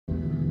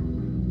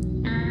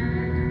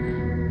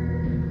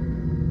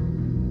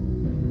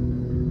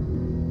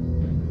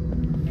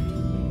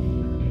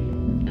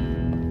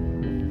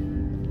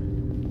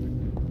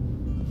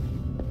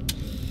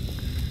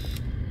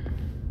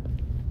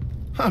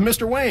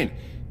Mr. Wayne.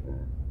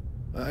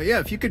 Yeah,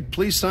 if you could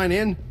please sign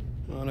in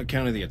on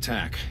account of the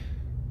attack.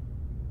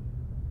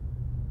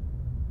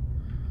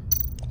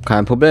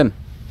 Kein Problem.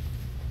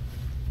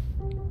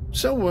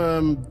 So,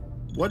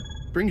 what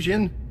brings you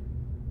in?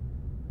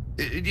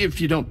 If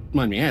you don't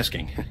mind me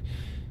asking.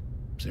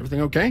 Is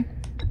everything okay?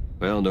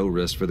 Well, no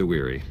rest for the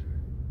weary.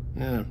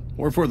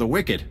 Or for the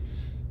wicked.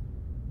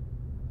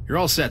 You're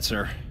all set,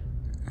 sir.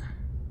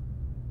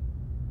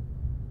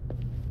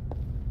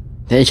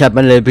 Ich habe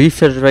meine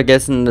Brieftasche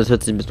vergessen, das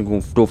hört sich ein bisschen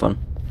doof an.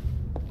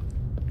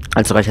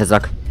 Als reicher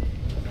Sack.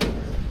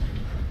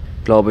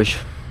 Glaube ich.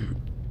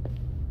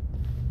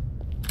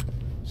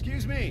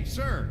 Excuse me,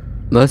 sir.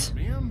 Was?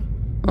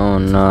 Oh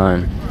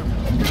nein.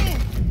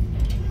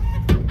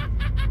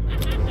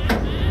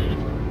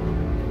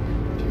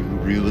 You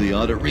really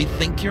ought to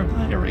rethink your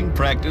hiring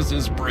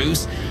practices,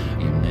 Bruce.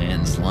 Your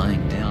man's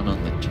lying down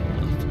on the job.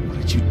 What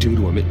did you do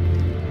to him?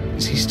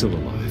 Is he still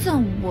alive?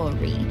 Don't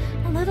worry.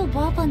 A little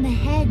bump on the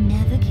head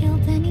never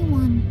killed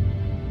anyone.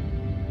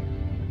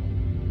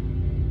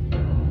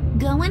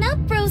 Going up,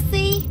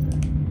 Brucey.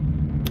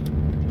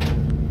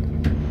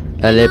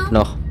 Lebt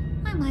noch.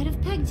 I might have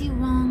pegged you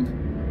wrong.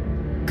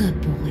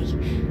 Good boy.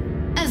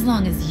 As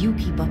long as you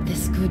keep up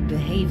this good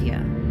behavior.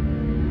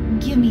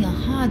 Give me a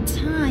hard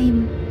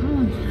time,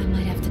 I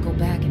might have to go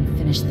back and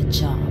finish the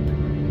job.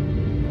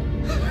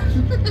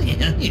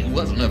 Yeah, he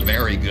wasn't a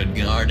very good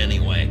guard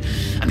anyway.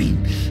 I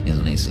mean,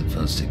 isn't he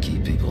supposed to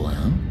keep people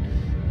out?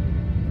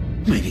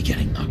 Maybe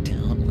getting knocked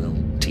out will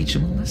teach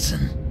him a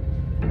lesson.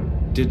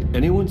 Did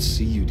anyone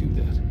see you do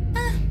that?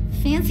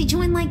 Fancy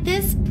joint like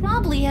this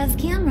probably has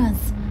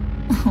cameras.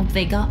 Hope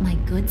they got my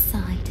good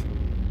side.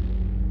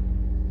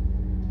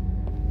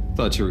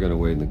 Thought you were gonna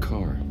wait in the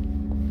car.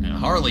 Now,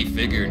 Harley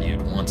figured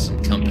you'd want some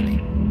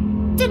company.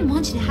 Didn't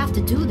want you to have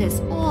to do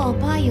this all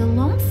by your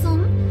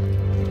lonesome.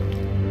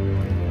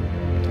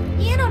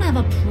 You don't have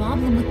a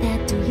problem with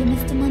that, do you,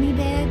 Mr.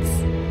 Moneybags?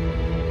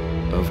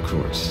 Of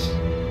course.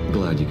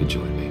 Glad you could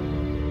join me.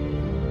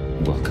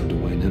 Welcome to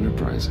Wayne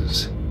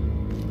Enterprises.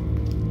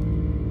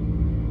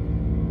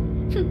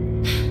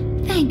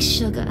 Thanks,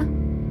 Sugar.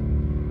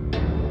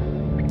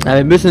 Ja,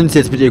 wir müssen uns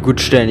jetzt mit ihr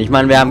gut stellen. Ich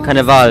meine, wir haben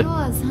keine Wahl.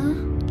 Yours, huh?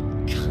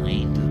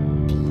 Kind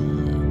of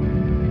blue.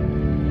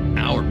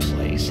 Our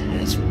place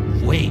has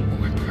way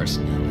more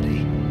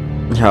personality.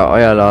 Ja,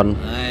 euer Laden.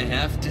 I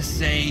have to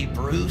say,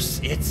 Bruce,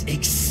 it's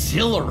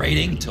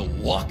exhilarating to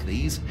walk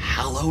these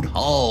hallowed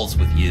halls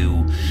with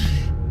you.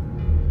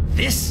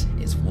 This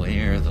is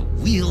where the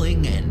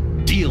wheeling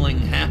and dealing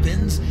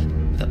happens.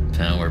 The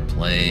power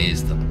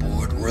plays, the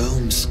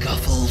boardroom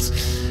scuffles.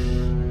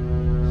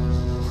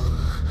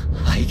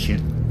 I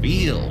can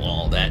feel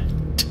all that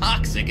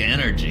toxic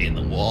energy in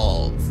the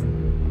walls.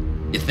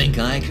 You think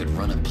I could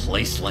run a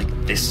place like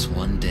this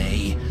one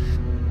day?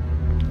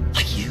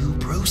 Like you,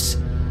 Bruce?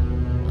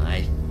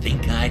 I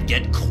think I'd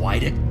get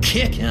quite a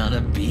kick out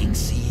of being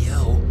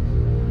CEO.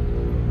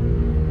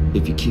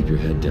 If you keep your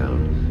head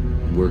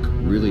down, work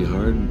really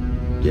hard,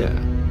 yeah,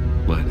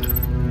 why not?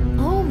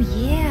 Oh,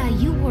 yeah,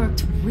 you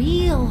worked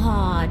real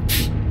hard.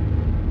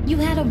 You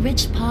had a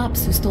rich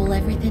pops who stole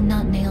everything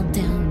not nailed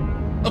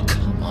down. Oh,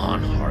 come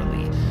on,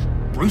 Harley.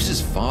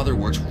 Bruce's father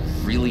works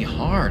really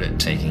hard at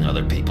taking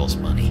other people's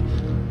money.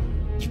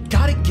 You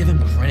gotta give him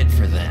credit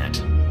for that.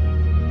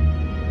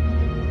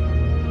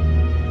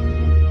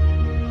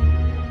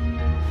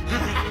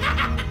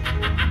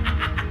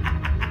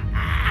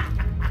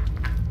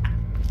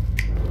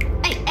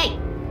 Hey,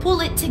 pull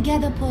it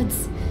together,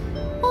 Puds.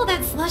 All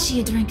that slushy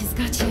you drink has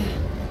got you.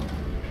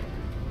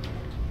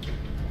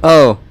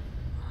 Oh.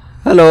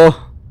 Hallo.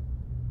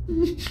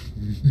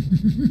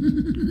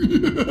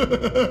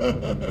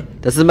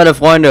 Das sind meine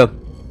Freunde.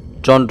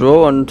 John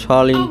Doe und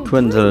Harley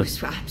Quinzel.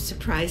 Bruce, I'm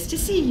surprised to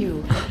see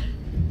you.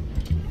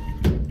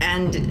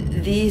 And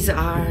these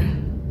are...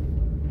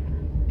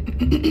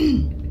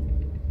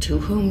 To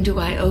whom do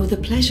I owe the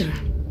pleasure?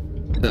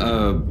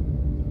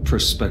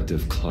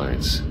 Prospective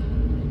clients.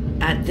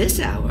 At this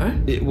hour?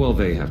 Well,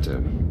 they have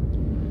to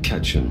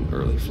catch an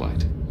early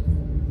flight.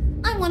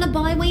 I want to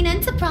buy Wayne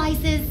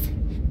Enterprises.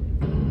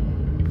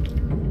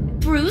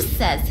 Bruce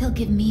says he'll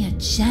give me a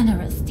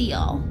generous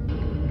deal.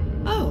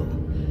 Oh.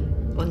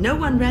 Well, no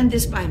one ran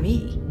this by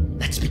me.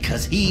 That's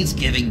because he's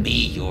giving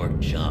me your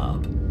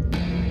job.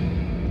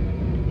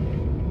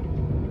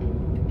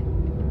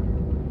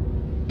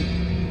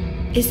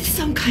 Is this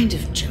some kind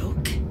of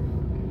joke?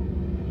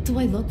 Do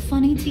I look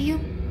funny to you?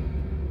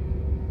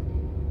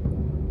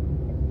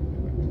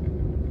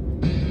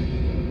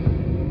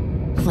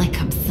 Like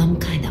I'm some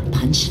kind of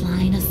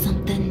punchline or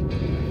something?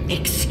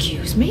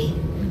 Excuse me?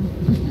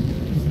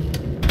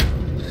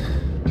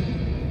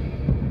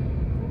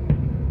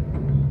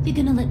 You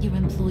gonna let your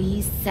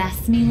employees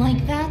sass me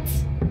like that?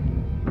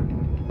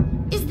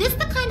 Is this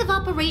the kind of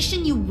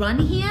operation you run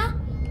here?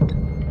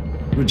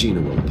 Regina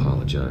will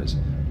apologize.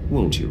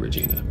 Won't you,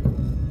 Regina?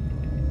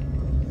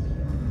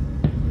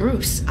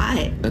 Bruce,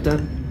 At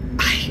that,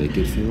 make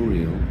it feel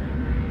real.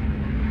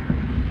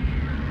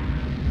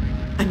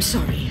 I'm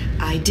sorry.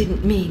 I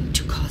didn't mean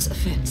to cause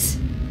offense.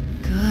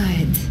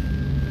 Good.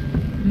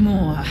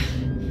 More.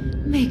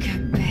 Make her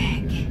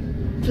beg.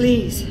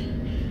 Please.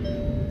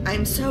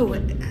 I'm so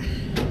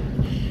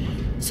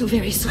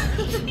very sorry.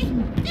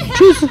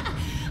 Tschüss.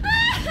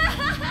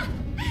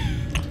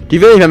 Die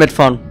will nicht mehr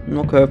mitfahren.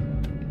 Okay.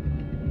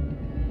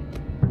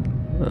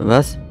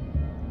 Was?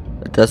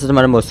 Das ist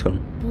meine Muskeln.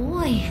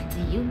 Boy,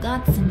 do you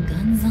got some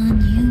guns on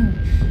you.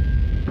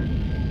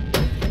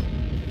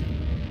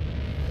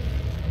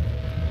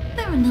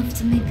 They're enough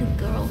to make a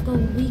girl go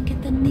weak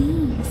at the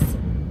knees.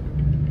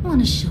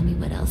 Wanna show me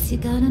what else you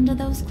got under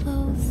those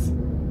clothes?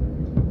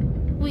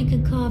 We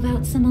could carve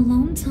out some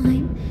alone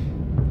time.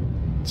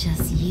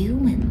 Just you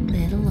and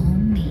little old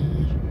me.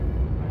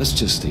 Let's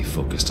just stay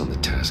focused on the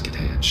task at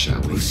hand, shall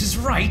we? Bruce is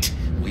right.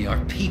 We are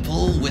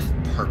people with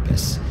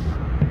purpose.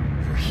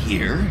 We're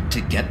here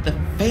to get the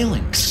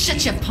phalanx.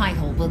 Shut your pie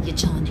hole, will you,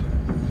 John?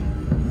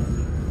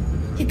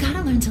 You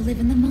gotta learn to live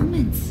in the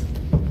moments.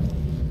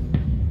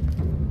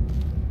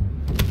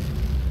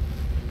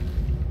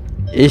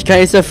 Ich kann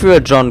nichts dafür,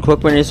 John.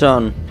 Guck mir nicht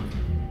an.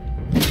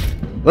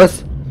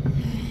 Was?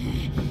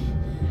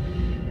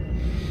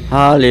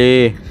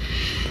 Harley.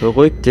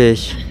 Beruhig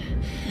dich.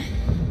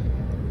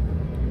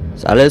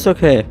 Ist alles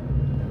okay.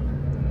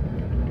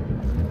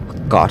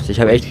 Gott, ich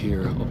habe echt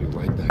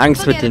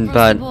Angst mit den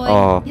beiden.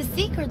 Oh. Your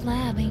secret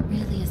lab ain't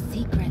really a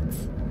secret.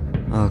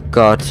 Oh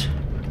Gott.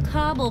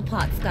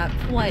 Cobblepot's got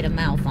quite a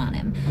mouth on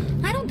him.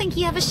 I don't think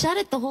he ever shut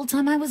it the whole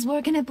time I was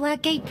working at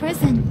Blackgate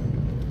Prison.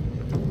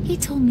 He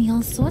told me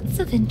all sorts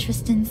of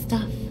interesting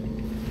stuff.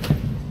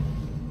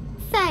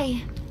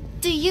 Say,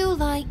 do you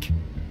like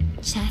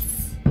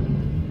chess?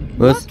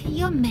 Was? Work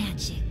your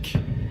magic.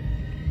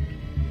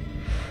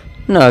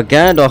 Na,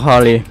 gerne doch,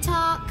 Harley.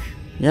 Talk.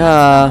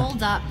 Ja.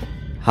 Hold up.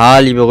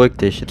 Harley, beruhig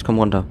dich. Jetzt komm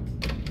runter.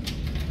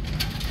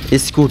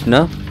 Ist gut,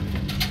 ne?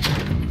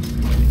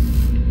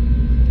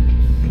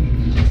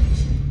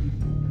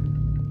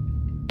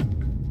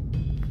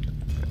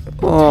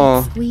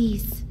 Oh.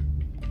 Squeeze.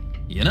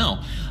 You know,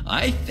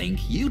 I think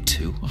you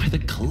two are the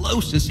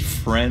closest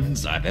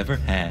friends I've ever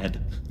had.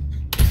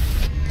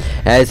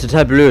 Ja, ist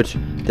total blöd,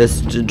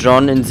 dass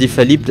John in sie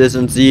verliebt ist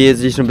und sie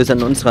sich so ein bisschen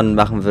an uns ran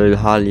machen will,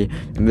 Harley.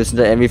 Wir müssen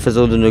da irgendwie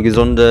versuchen, so eine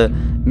gesunde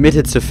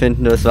Mitte zu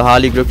finden, dass wir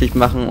Harley glücklich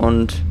machen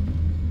und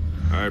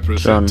I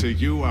present to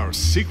you our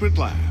secret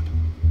lab.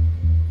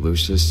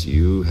 Lucius,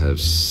 you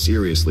have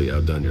seriously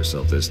outdone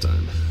yourself this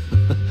time.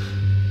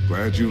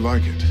 Glad you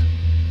like it.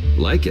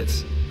 Like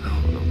it?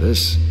 Oh, no,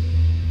 this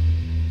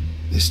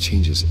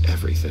changes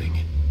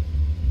everything.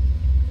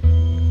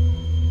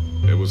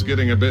 It was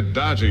getting a bit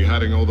dodgy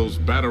hiding all those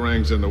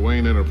batarangs in the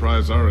Wayne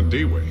Enterprise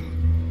R&D wing.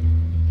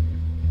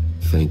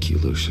 Thank you,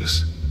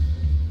 Lucius.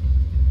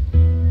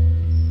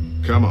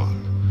 Come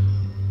on.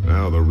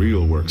 Now the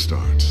real work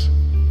starts.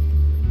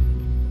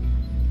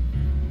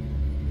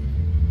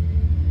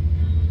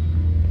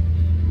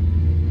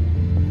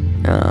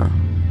 ja.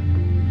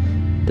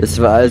 Das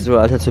war also,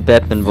 als er zu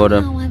Batman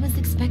wurde. Somehow I was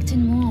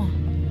expecting more.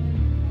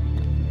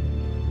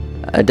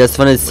 Das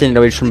war eine Szene,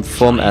 glaube ich, schon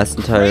vor dem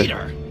ersten Teil.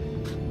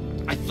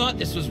 I thought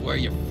this was where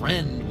your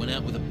friend went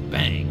out with a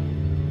bang.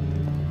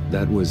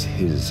 That was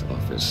his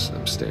office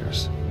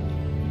upstairs.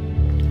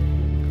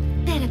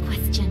 Better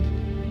question.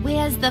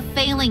 Where's the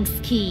phalanx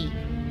key?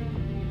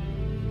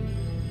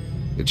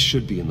 It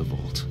should be in the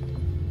vault.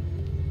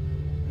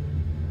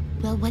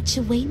 Well, what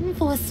you waiting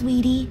for,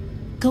 sweetie?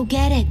 Go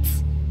get it.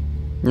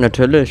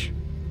 Natürlich.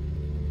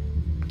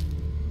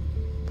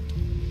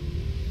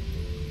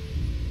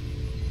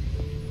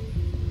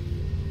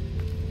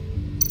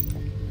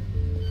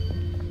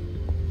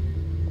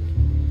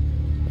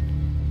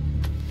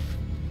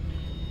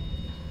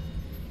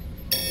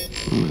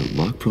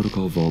 Lock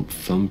protocol vault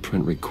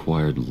thumbprint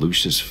required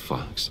Lucius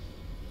Fox.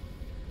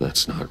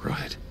 That's not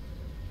right.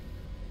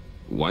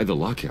 Why the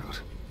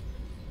lockout?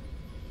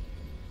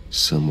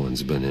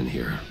 Someone's been in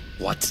here.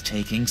 What's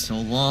taking so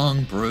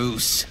long,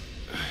 Bruce?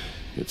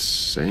 It's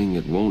saying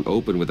it won't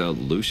open without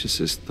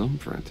Lucius's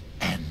thumbprint.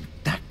 And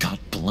that got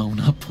blown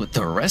up with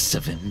the rest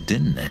of him,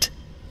 didn't it?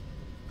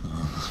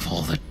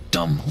 All the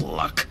dumb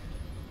luck.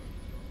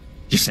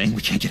 You're saying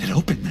we can't get it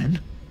open,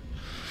 then?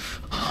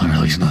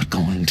 Harley's not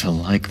going to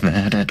like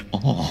that at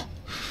all.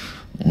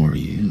 Or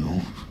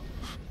you.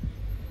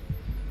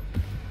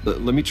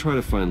 Let me try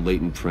to find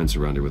latent prints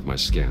around here with my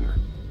scanner.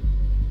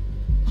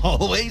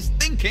 Always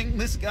thinking,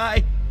 this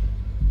guy.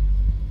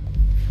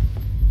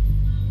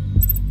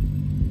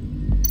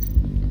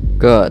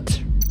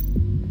 Gut.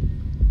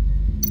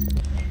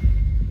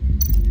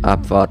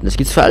 Abwarten. Es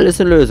gibt für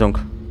alles eine Lösung.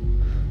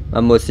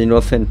 Man muss sie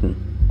nur finden.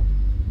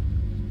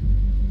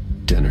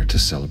 Dinner to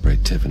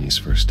celebrate Tiffany's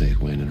first day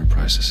at Wayne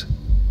Enterprises.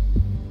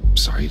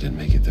 Sorry you didn't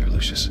make it there,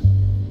 Lucius.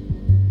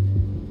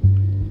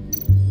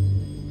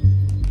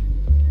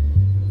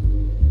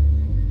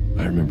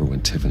 I remember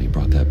when Tiffany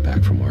brought that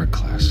back from art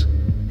class.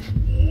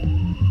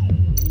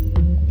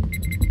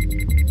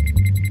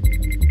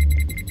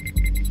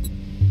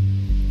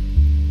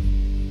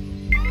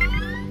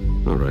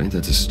 Alright,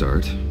 that's a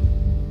start.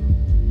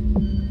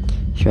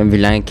 Ich meine, wie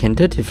lange kennt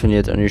der Tiffany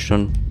jetzt eigentlich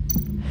schon?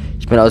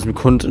 Ich meine, aus dem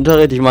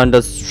Kunstunterricht, ich meine,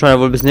 das scheint ja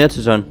wohl ein bisschen näher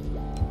zu sein.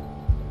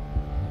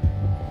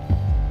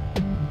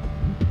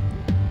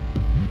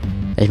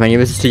 Ich meine, hier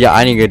müsstest du ja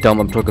einige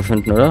Daumenabdrücke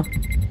finden, oder?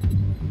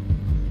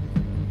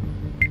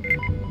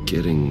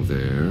 Getting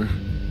there.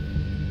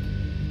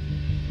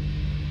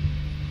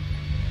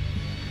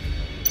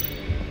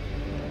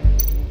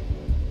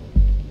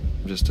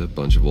 Just a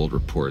bunch of old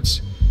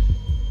reports.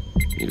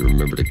 Need to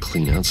remember to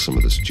clean out some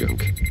of this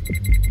junk.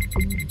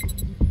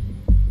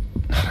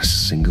 Not a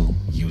single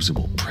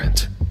usable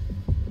print.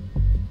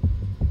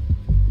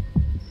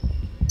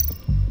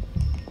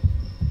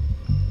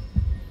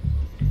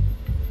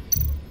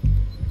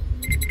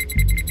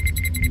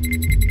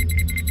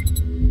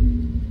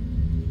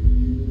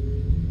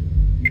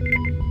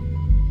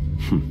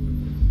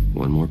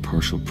 One more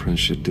partial print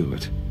should do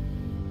it.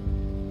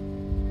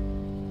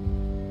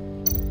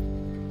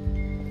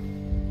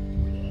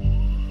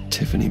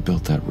 Tiffany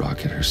built that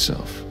rocket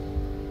herself.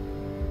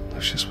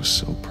 Lucius was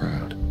so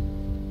proud.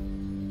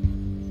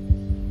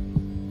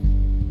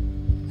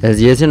 Ja,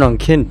 sie ist ja noch ein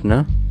Kind,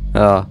 ne?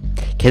 Ja.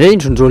 Kennt ihr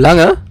ihn schon so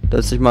lange?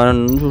 Das ist, ich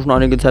meine, schon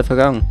einige Zeit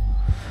vergangen.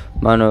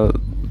 Meine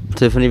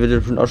Tiffany wird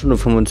bestimmt auch schon nur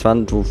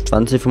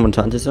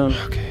 25 sein.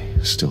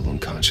 Okay, still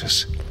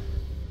unconscious.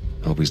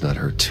 Hope he's not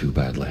hurt too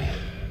badly.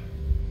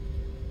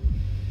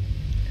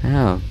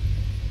 Ja.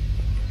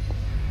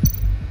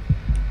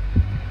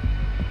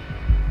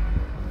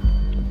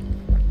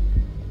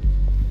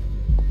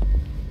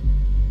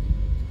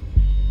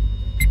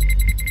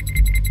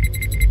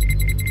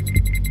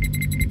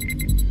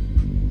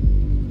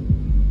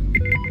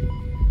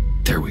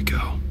 There we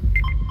go.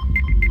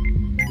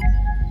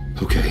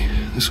 Okay,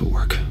 this will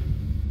work.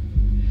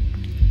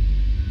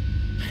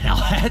 Now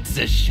that's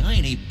a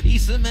shiny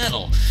piece of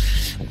metal.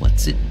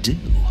 What's it do?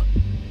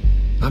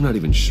 I'm not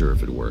even sure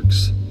if it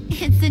works.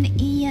 It's an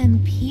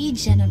EMP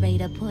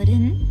generator,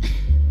 Puddin'.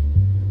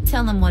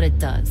 Tell him what it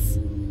does.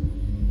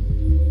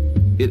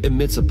 It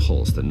emits a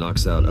pulse that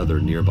knocks out other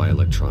nearby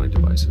electronic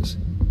devices.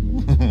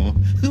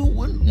 Who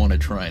wouldn't want to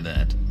try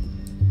that?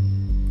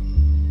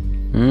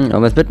 Wollen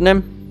wir es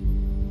mitnehmen?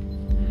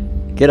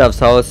 Geht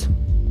aufs Haus.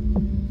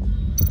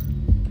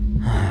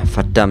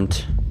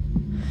 Verdammt.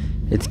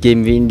 Jetzt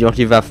geben wir ihnen noch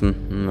die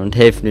Waffen und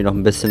helfen ihnen noch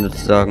ein bisschen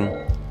sozusagen.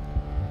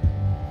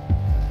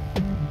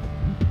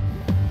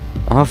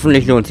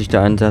 Hoffentlich lohnt sich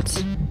der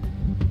Einsatz.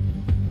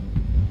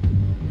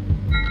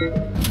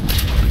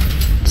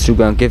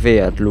 Zugang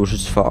gewährt,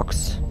 Lucius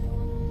Fox.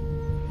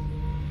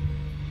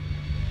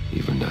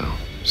 Even now,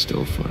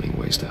 still finding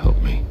ways to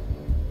help me.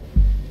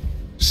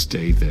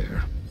 Stay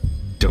there.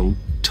 Don't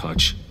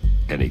touch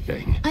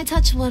anything. I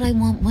touch what I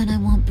want when I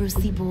want,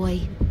 Brucey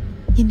boy.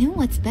 You knew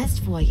what's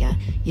best for you.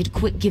 You'd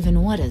quit giving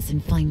orders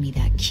and find me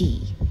that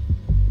key.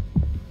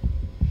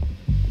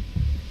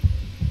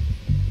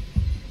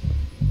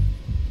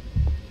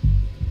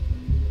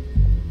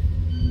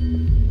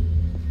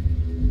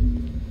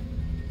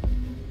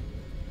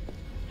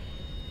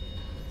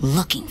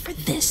 Looking for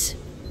this.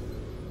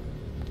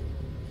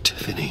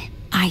 Tiffany.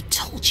 I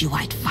told you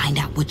I'd find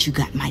out what you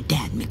got my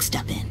dad mixed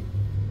up in.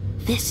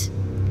 This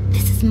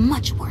is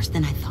much worse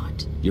than I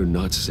thought. You're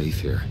not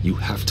safe here. You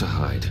have to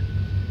hide.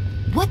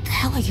 What the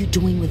hell are you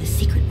doing with a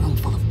secret room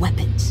full of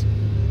weapons?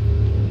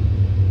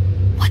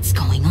 What's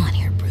going on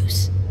here,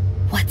 Bruce?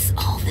 What's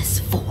all this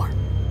for?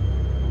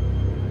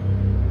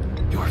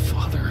 Your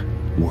father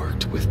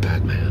worked with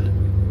Batman.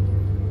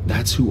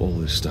 That's who all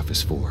this stuff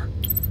is for.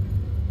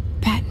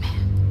 Batman.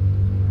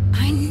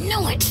 I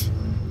knew it!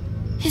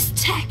 His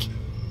tech.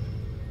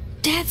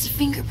 Dad's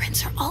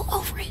fingerprints are all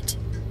over it.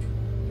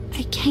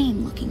 I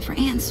came looking for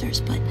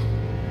answers, but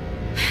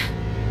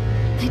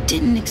I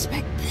didn't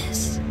expect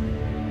this.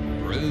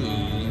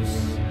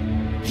 Bruce.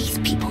 These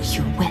people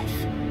you're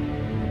with.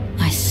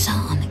 I saw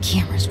on the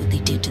cameras what they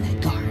did to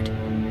that guard.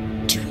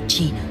 To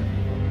Regina.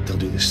 They'll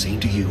do the same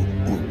to you,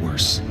 or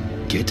worse.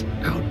 Get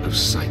out of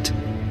sight.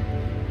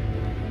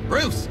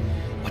 Bruce,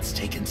 what's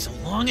taking so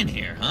long in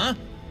here, huh?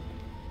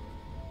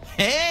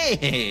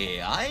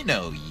 Hey, I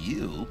know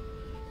you.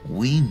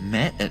 We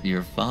met at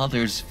your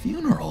father's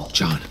funeral.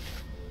 John.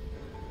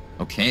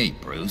 Okay,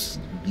 Bruce,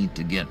 you need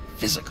to get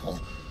physical.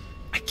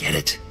 I get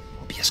it.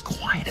 We'll be as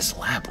quiet as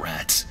lab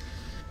rats.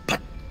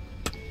 But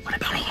what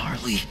about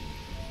Harley?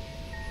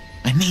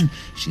 I mean,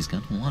 she's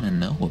gonna want to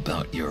know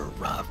about your,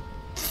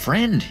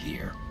 friend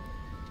here.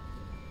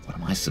 What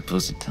am I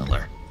supposed to tell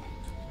her?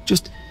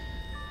 Just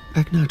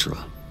act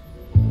natural.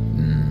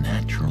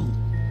 Natural?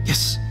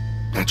 Yes,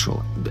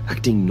 natural.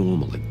 Acting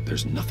normally.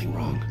 There's nothing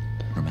wrong.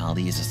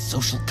 Normality is a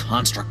social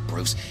construct,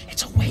 Bruce.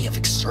 It's a way of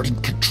exerting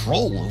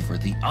control over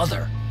the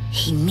other.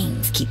 He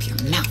means keep your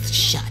mouth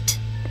shut.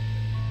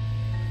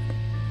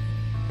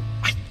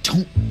 I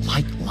don't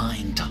like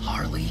lying to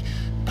Harley,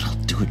 but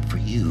I'll do it for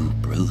you,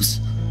 Bruce.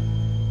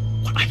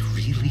 What I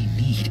really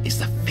need is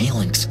the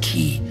phalanx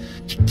key.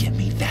 You give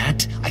me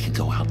that, I can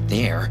go out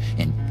there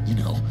and,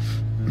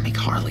 make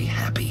Harley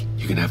happy.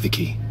 You can have the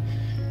key.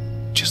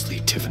 Just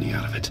leave Tiffany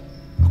out of it,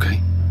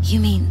 okay? You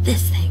mean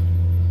this thing?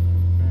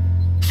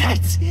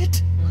 That's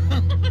it?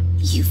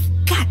 You've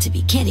got to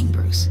be kidding,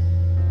 Bruce.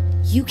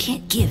 You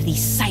can't give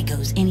these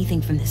psychos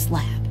anything from this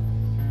lab.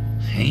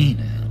 Hey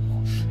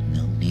now,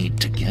 no need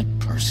to get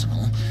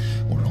personal.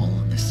 We're all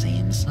on the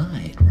same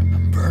side,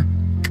 remember?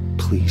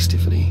 Please,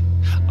 Tiffany.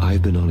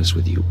 I've been honest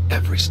with you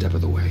every step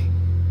of the way.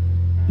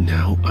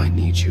 Now I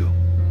need you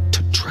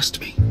to trust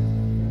me.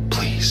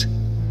 Please.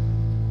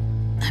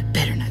 I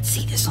better not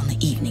see this on the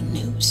evening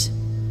news.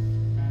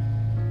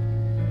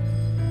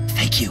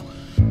 Thank you.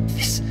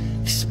 This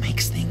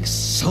makes things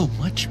so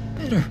much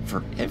better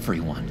for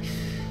everyone.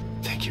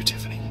 Thank you,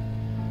 Tiffany.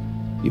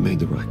 You made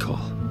the right call.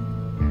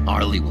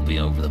 Harley will be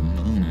over the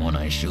moon when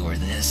I show her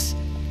this.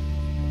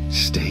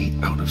 Stay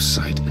out of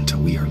sight until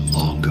we are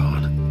long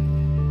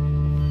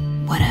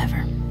gone.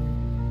 Whatever.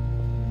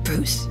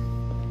 Bruce.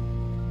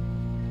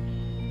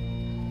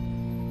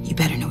 You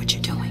better know what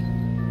you're doing.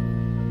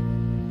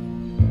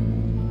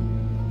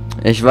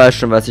 Ich weiß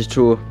schon, was ich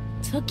tue.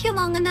 Took you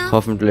long enough?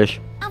 Hoffentlich.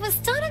 I was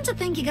starting to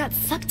think you got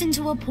sucked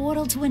into a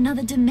portal to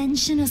another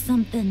dimension or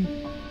something.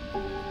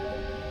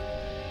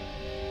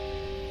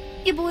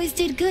 You boys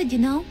did good, you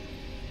know?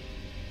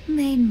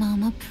 Made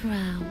Mama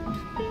proud.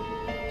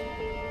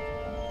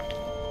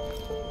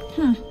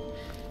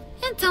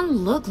 It don't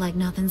look like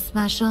nothing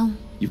special.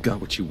 You've got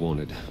what you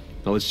wanted.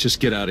 Now let's just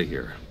get out of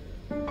here.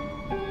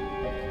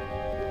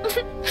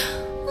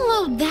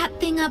 Load that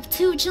thing up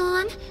too,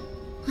 John.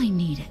 I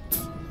need it.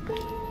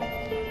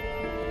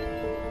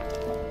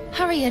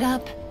 Hurry it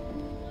up.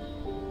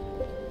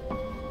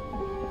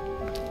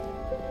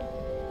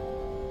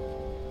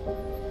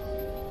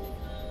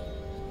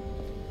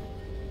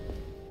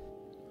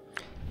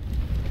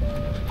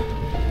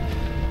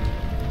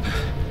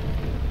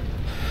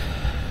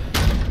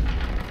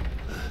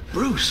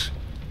 Bruce,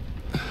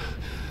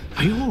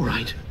 are you all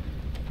right?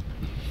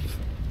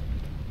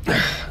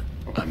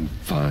 I'm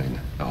fine,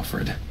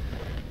 Alfred.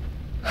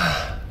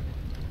 I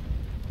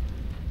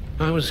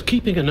was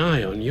keeping an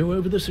eye on you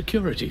over the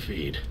security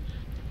feed.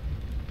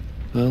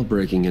 Well,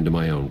 breaking into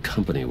my own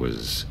company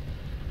was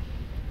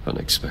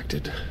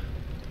unexpected.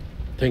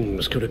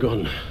 Things could have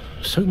gone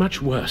so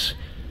much worse.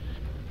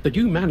 That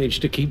you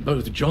managed to keep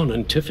both John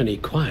and Tiffany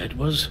quiet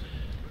was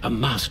a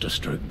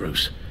masterstroke,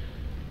 Bruce.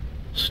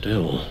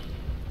 Still,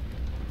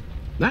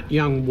 that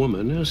young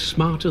woman is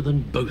smarter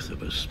than both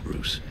of us,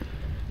 Bruce.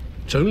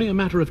 It's only a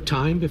matter of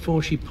time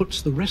before she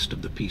puts the rest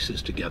of the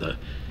pieces together.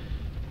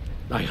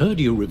 I heard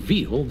you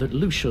reveal that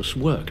Lucius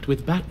worked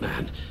with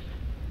Batman.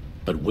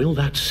 But will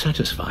that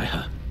satisfy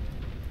her?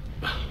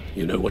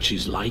 You know what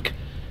she's like.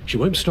 She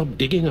won't stop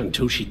digging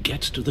until she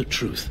gets to the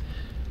truth.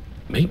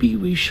 Maybe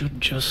we should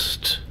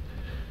just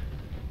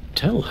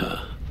tell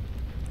her.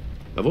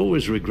 I've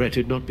always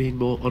regretted not being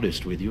more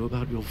honest with you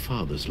about your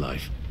father's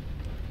life.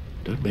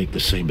 Don't make the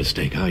same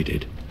mistake I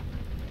did.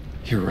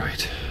 You're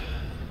right.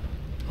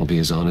 I'll be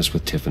as honest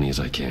with Tiffany as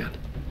I can.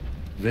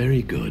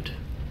 Very good.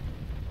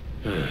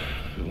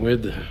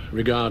 With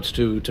regards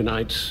to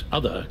tonight's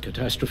other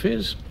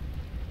catastrophes?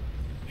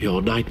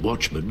 Your night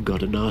watchman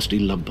got a nasty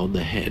lump on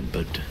the head,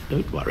 but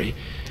don't worry.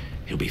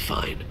 He'll be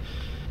fine.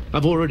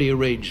 I've already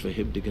arranged for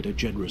him to get a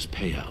generous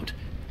payout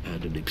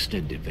and an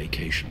extended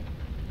vacation.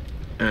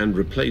 And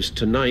replaced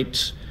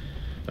tonight's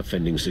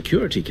offending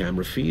security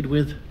camera feed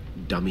with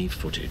dummy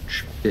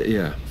footage.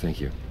 Yeah,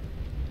 thank you.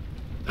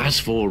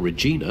 As for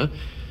Regina,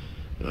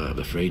 I'm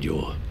afraid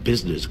your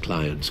business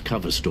client's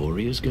cover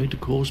story is going to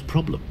cause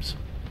problems.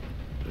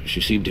 She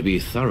seemed to be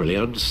thoroughly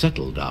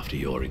unsettled after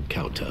your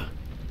encounter.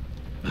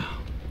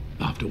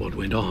 After what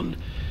went on,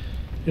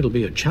 it'll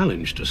be a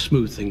challenge to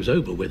smooth things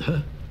over with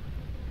her.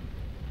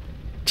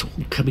 It's all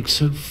coming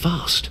so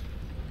fast.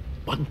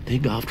 One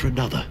thing after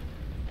another.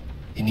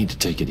 You need to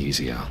take it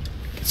easy, Al.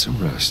 Get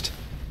some rest.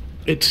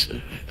 It's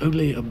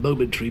only a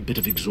momentary bit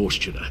of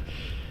exhaustion.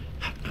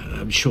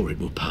 I'm sure it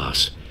will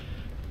pass.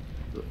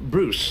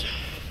 Bruce.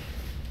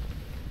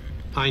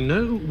 I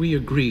know we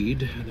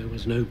agreed there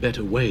was no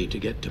better way to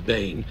get to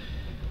Bane.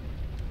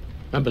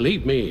 And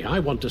believe me, I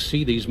want to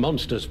see these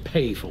monsters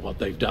pay for what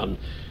they've done.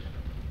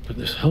 But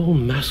this whole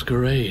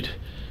masquerade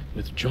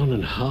with John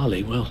and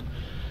Harley, well,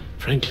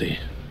 frankly,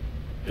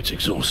 it's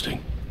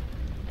exhausting.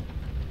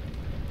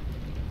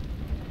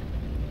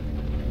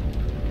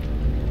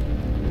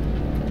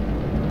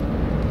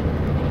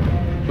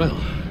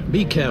 Well,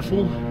 be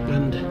careful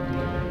and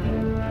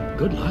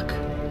good luck.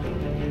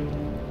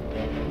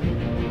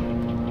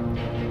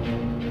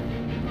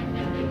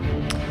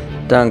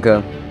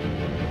 Danke.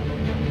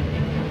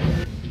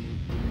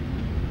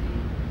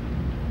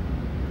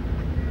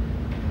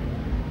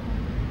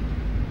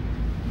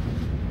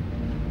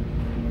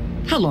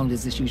 How long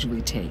does this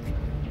usually take?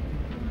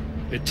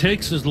 It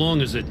takes as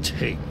long as it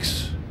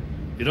takes.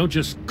 You don't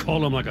just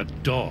call him like a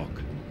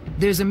dog.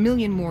 There's a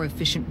million more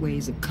efficient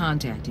ways of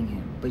contacting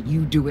him, but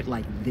you do it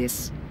like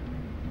this?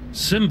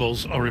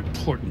 Symbols are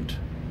important.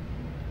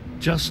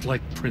 Just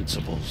like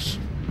principles.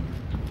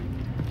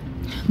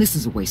 This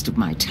is a waste of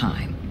my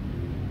time.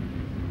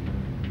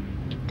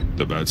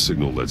 The bat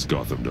signal lets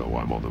Gotham know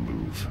I'm on the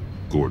move.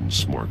 Gordon's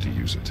smart to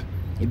use it.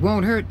 It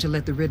won't hurt to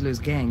let the Riddler's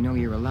gang know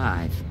you're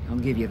alive. I'll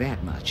give you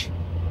that much.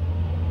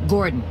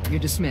 Gordon, you're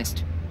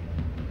dismissed.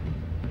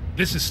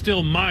 This is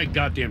still my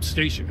goddamn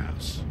station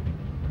house.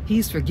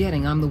 He's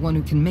forgetting I'm the one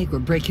who can make or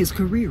break his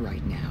career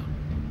right now.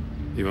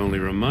 You only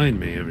remind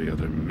me every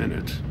other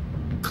minute.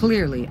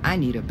 Clearly, I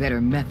need a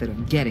better method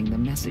of getting the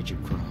message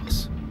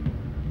across.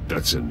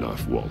 That's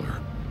enough,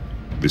 Waller.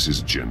 This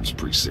is Jim's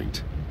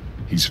precinct.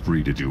 He's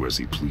free to do as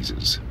he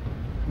pleases.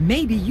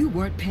 Maybe you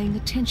weren't paying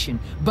attention,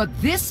 but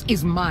this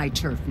is my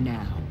turf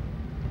now.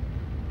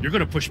 You're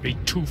gonna push me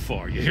too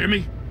far, you hear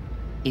me?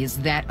 Is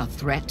that a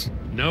threat?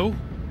 No,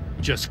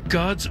 just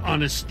God's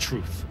honest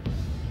truth.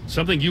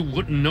 Something you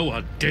wouldn't know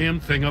a damn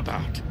thing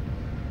about.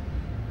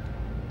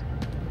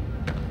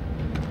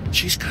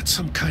 She's got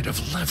some kind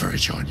of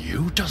leverage on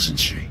you, doesn't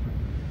she?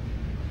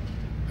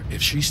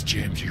 If she's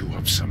jammed you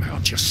up somehow,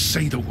 just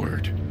say the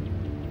word.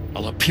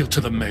 I'll appeal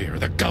to the mayor,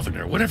 the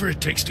governor, whatever it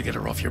takes to get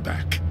her off your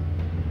back.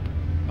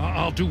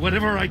 I'll do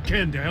whatever I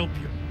can to help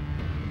you.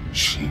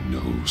 She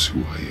knows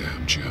who I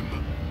am, Jim.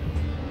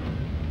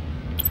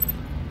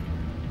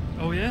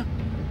 Oh, yeah?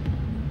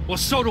 Well,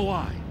 so do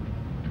I.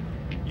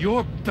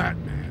 You're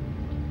Batman.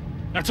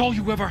 That's all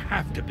you ever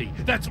have to be.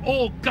 That's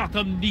all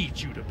Gotham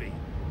needs you to be.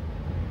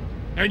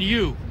 And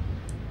you,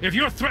 if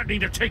you're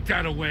threatening to take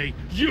that away,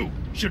 you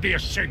should be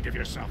ashamed of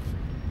yourself.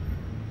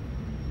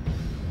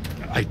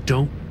 I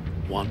don't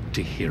want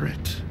to hear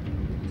it.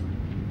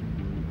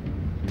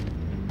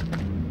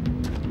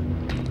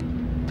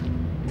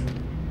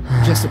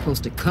 Just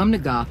supposed to come to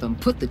Gotham,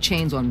 put the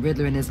chains on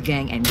Riddler and his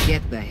gang, and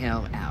get the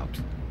hell out.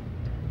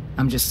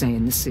 I'm just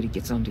saying, this city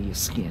gets under your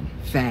skin.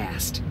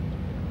 Fast.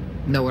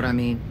 Know what I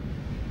mean?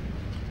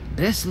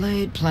 Best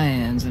laid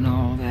plans and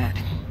all that.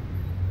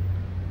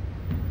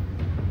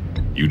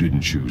 You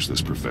didn't choose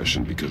this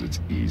profession because it's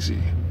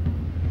easy.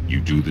 You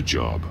do the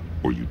job,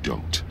 or you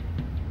don't.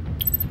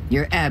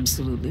 You're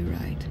absolutely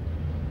right.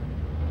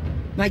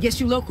 I guess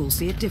you locals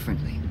see it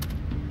differently.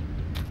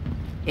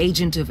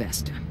 Agent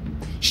Avesta.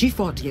 She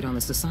fought to get on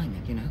this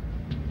assignment, you know?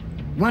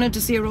 Wanted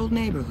to see her old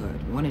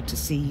neighborhood, wanted to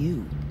see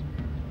you.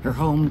 Her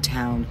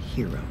hometown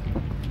hero.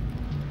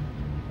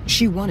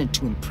 She wanted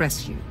to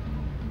impress you.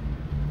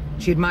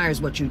 She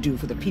admires what you do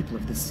for the people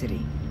of this city.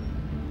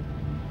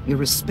 Your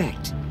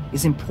respect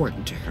is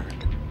important to her.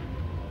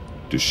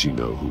 Does she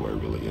know who I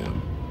really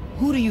am?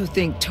 Who do you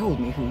think told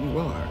me who you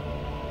are?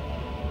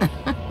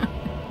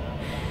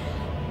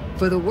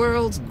 For the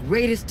world's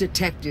greatest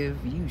detective,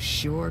 you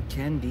sure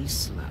can be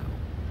slow.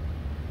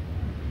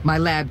 My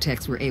lab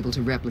techs were able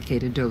to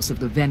replicate a dose of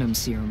the venom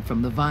serum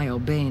from the vial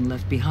Bane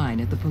left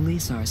behind at the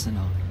police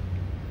arsenal.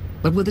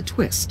 But with a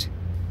twist.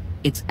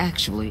 It's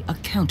actually a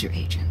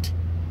counter-agent.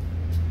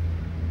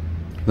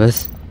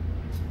 Was?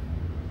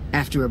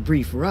 After a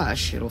brief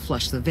rush, it'll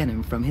flush the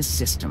venom from his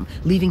system,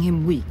 leaving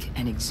him weak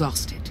and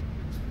exhausted.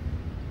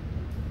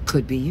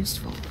 Could be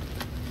useful.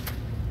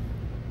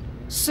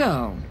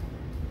 So,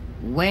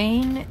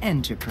 Wayne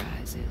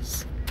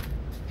Enterprises.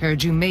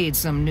 Heard you made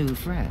some new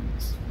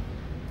friends.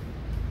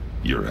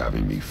 You're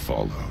having me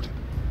followed.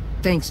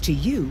 Thanks to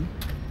you,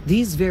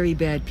 these very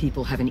bad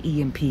people have an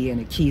EMP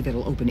and a key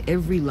that'll open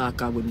every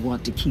lock I would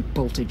want to keep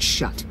bolted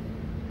shut.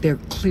 They're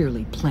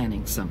clearly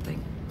planning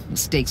something. The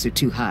stakes are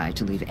too high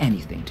to leave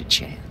anything to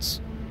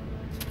chance.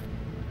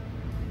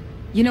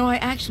 You know, I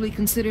actually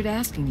considered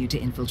asking you to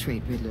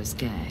infiltrate Riddler's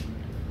gang.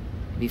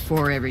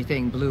 Before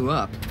everything blew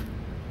up,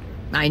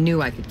 I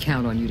knew I could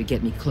count on you to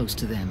get me close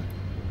to them.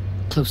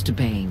 Close to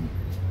Bane.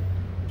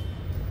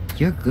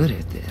 You're good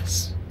at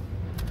this.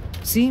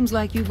 Seems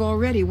like you've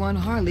already won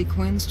Harley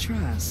Quinn's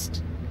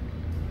trust.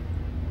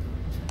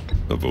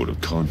 A vote of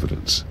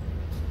confidence.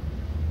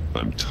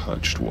 I'm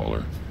touched,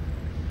 Waller.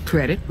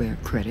 Credit where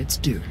credit's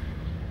due.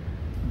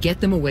 Get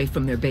them away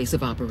from their base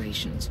of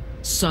operations.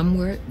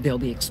 Somewhere they'll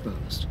be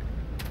exposed.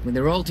 When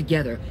they're all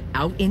together,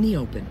 out in the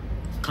open,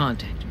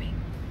 contact me.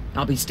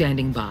 I'll be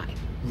standing by,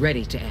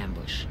 ready to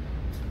ambush.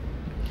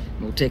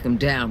 We'll take them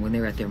down when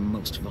they're at their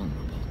most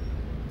vulnerable.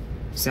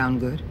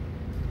 Sound good?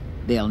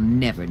 They'll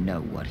never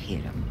know what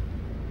hit them.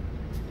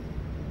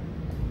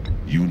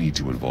 You need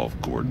to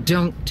involve Gordon.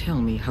 Don't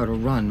tell me how to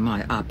run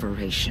my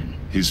operation.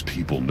 His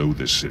people know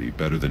this city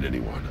better than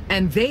anyone.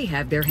 And they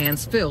have their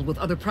hands filled with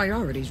other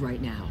priorities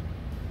right now.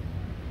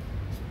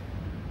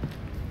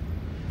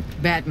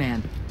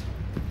 Batman.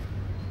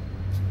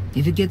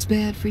 If it gets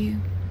bad for you,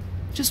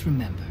 just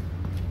remember.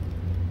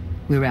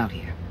 We're out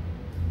here.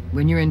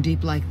 When you're in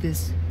deep like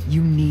this,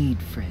 you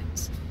need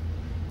friends.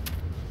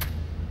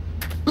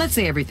 Let's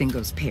say everything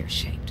goes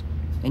pear-shaped,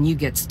 and you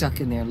get stuck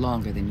in there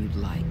longer than you'd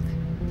like.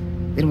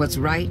 Then what's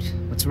right,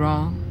 what's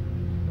wrong,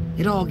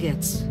 it all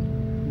gets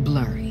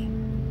blurry.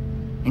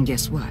 And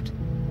guess what?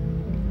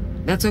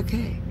 That's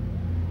okay.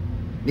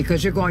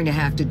 Because you're going to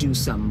have to do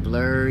some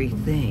blurry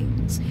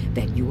things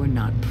that you are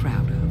not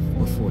proud of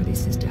before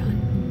this is done.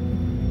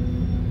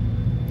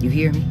 You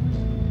hear me?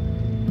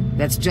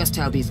 That's just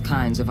how these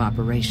kinds of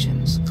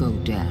operations go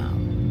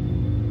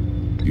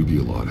down. You'd be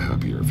a lot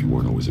happier if you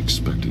weren't always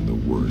expecting the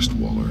worst,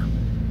 Waller.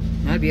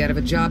 I'd be out of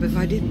a job if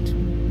I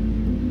didn't.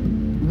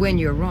 When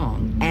you're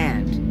wrong,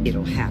 and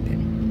it'll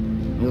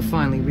happen, you'll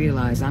finally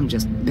realize I'm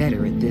just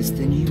better at this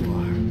than you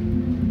are.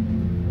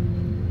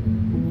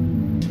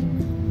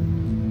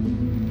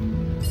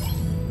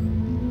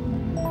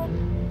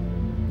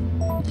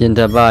 Sind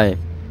dabei.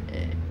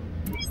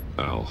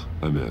 Al,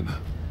 I'm in.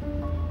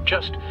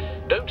 Just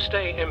don't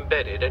stay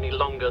embedded any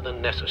longer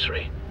than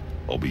necessary.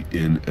 I'll be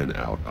in and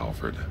out,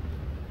 Alfred.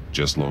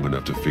 Just long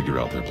enough to figure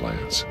out their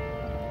plans.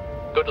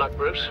 Good luck,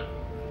 Bruce.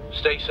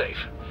 Stay safe.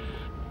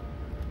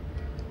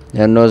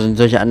 Ja, nur sind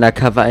solche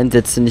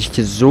Undercover-Einsätze nicht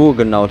so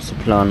genau zu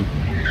planen.